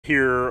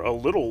Here a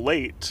little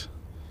late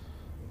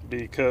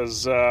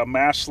because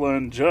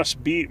Massillon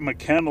just beat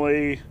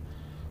McKinley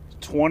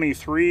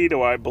 23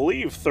 to, I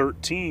believe,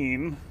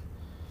 13.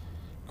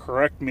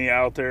 Correct me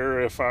out there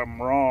if I'm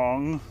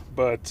wrong,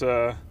 but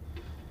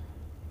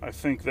I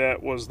think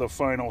that was the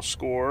final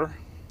score.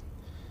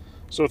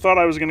 So I thought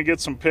I was going to get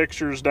some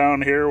pictures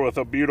down here with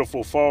the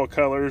beautiful fall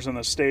colors and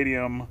the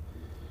stadium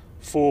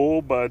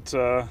full, but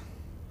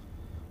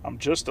I'm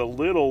just a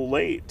little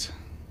late.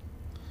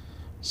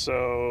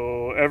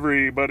 So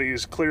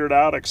everybody's cleared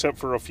out except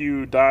for a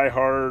few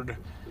die-hard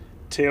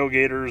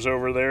tailgaters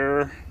over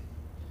there.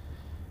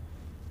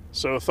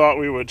 So thought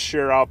we would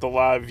share out the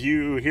live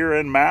view here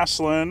in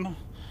Massillon.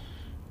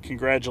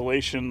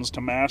 Congratulations to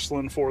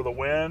Massillon for the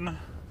win.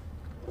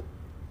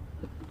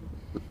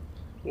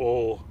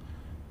 We'll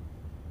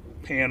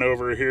pan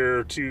over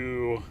here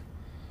to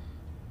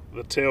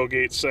the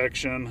tailgate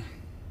section.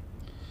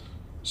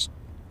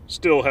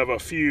 Still have a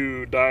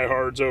few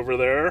diehards over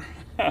there.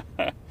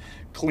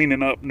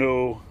 Cleaning up,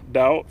 no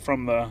doubt,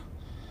 from the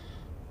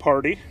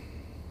party.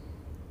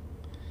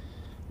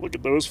 Look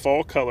at those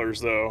fall colors,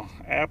 though.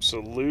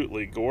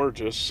 Absolutely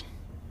gorgeous.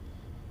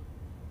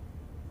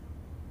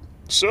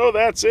 So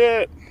that's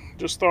it.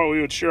 Just thought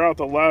we would share out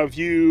the live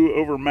view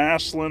over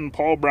Massillon,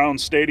 Paul Brown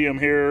Stadium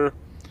here.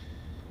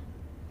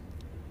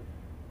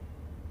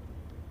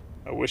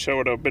 I wish I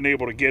would have been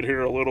able to get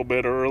here a little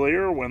bit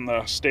earlier when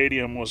the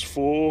stadium was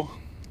full.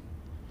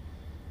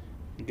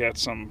 Got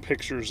some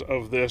pictures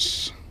of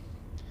this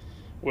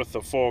with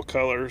the fall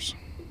colors.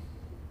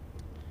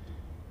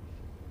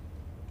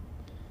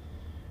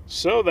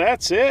 So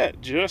that's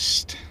it.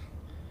 Just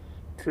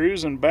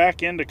cruising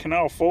back into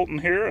Canal Fulton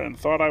here and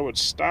thought I would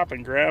stop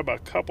and grab a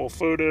couple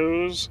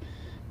photos.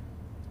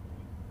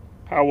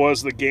 How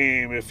was the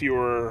game if you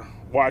were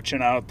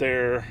watching out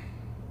there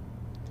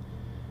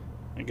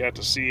and got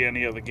to see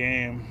any of the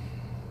game?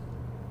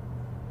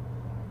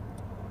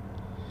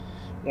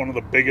 One of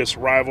the biggest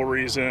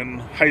rivalries in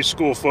high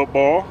school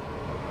football.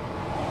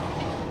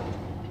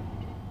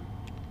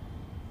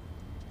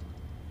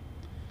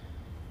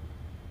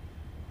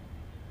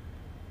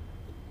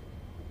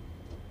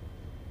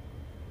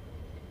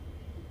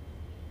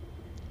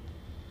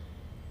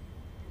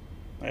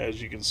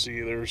 As you can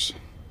see, there's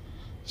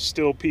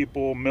still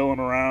people milling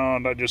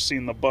around. I just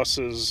seen the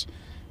buses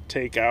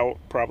take out,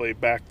 probably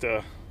back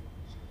to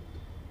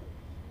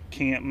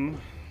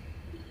Canton.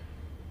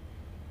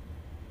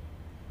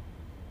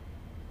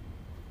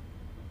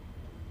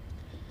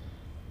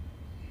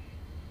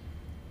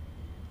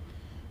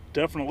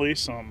 Definitely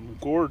some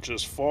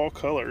gorgeous fall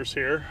colors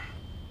here.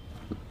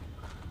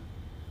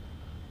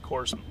 Of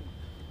course,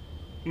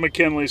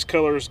 McKinley's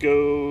colors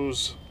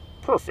goes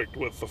perfect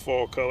with the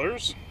fall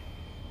colors.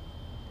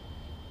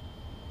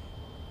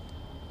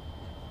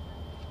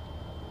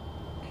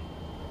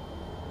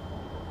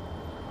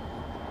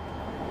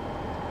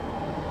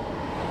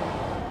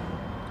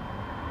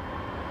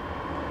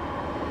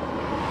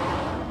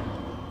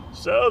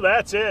 So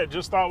that's it.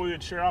 Just thought we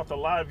would share out the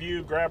live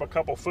view, grab a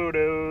couple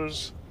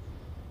photos.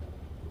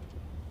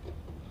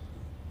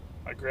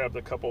 I grabbed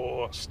a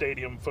couple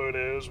stadium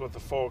photos with the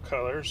fall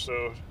colors,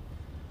 so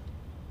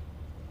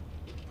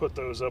put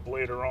those up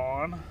later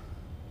on.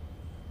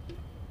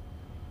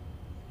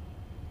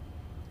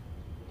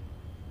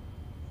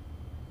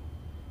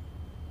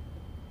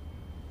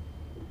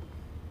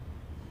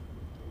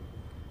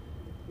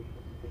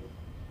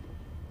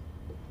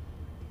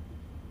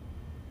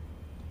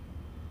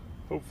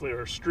 Hopefully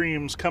our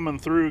stream's coming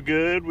through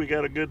good. We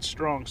got a good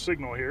strong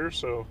signal here,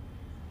 so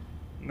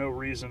no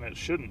reason it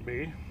shouldn't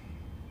be.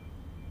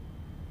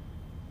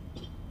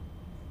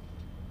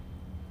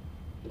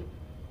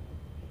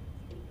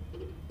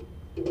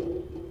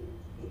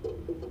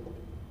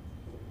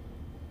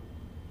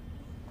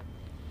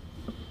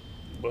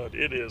 But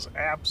it is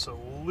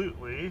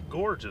absolutely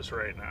gorgeous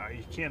right now.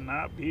 You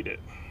cannot beat it.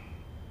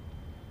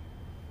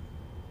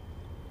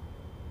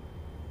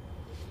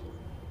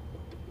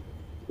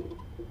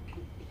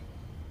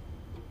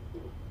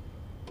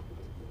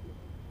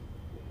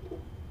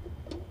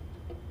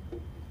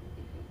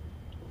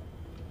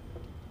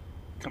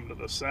 Come to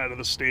the side of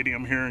the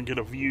stadium here and get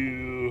a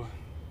view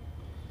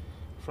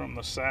from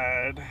the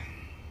side.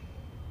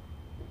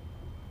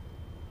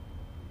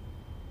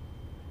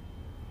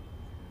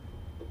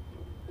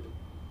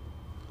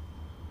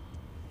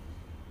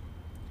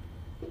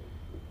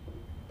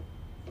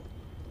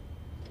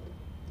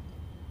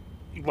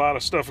 A lot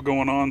of stuff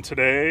going on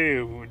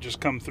today. We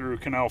just come through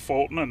Canal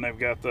Fulton and they've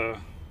got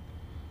their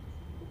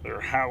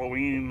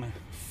Halloween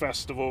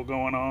festival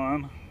going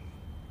on.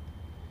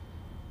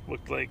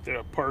 Looked like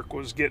the park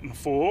was getting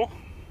full.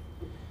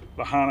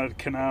 The haunted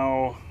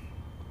canal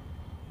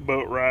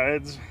boat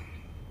rides.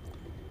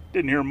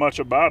 Didn't hear much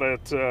about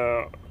it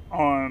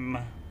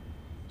on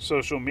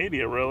social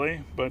media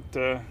really, but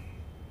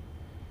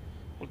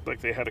looked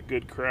like they had a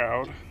good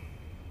crowd.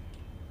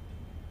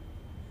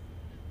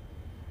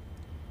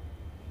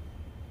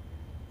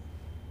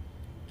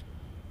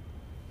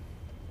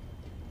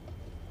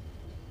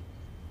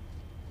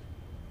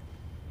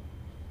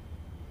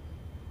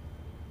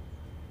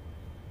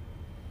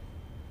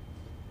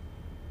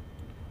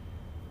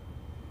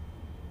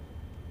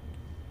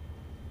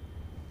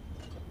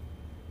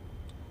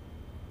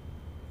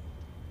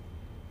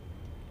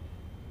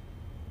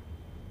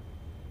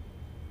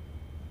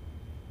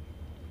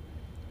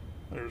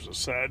 There's a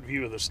side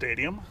view of the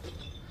stadium.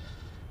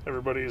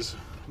 Everybody's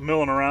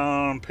milling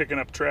around, picking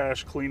up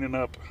trash, cleaning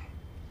up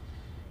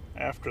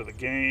after the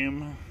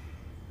game.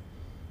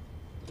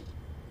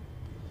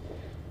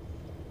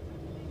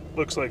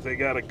 Looks like they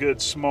got a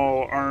good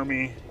small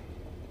army.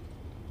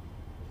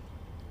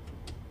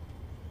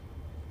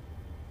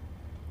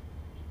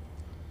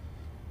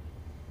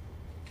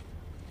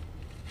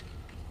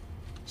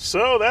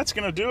 So that's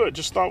going to do it.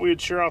 Just thought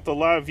we'd share out the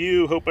live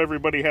view. Hope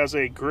everybody has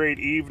a great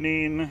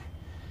evening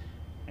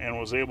and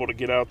was able to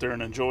get out there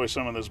and enjoy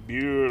some of this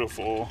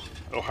beautiful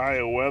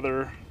Ohio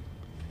weather.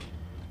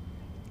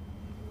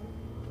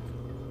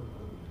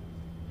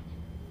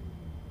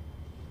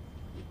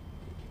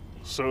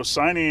 So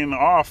signing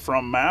off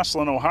from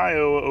Massillon,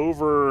 Ohio,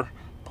 over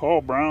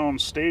Paul Brown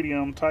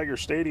Stadium, Tiger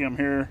Stadium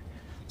here.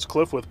 It's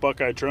Cliff with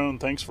Buckeye Drone.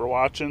 Thanks for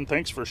watching.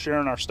 Thanks for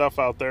sharing our stuff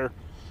out there.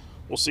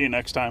 We'll see you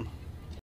next time.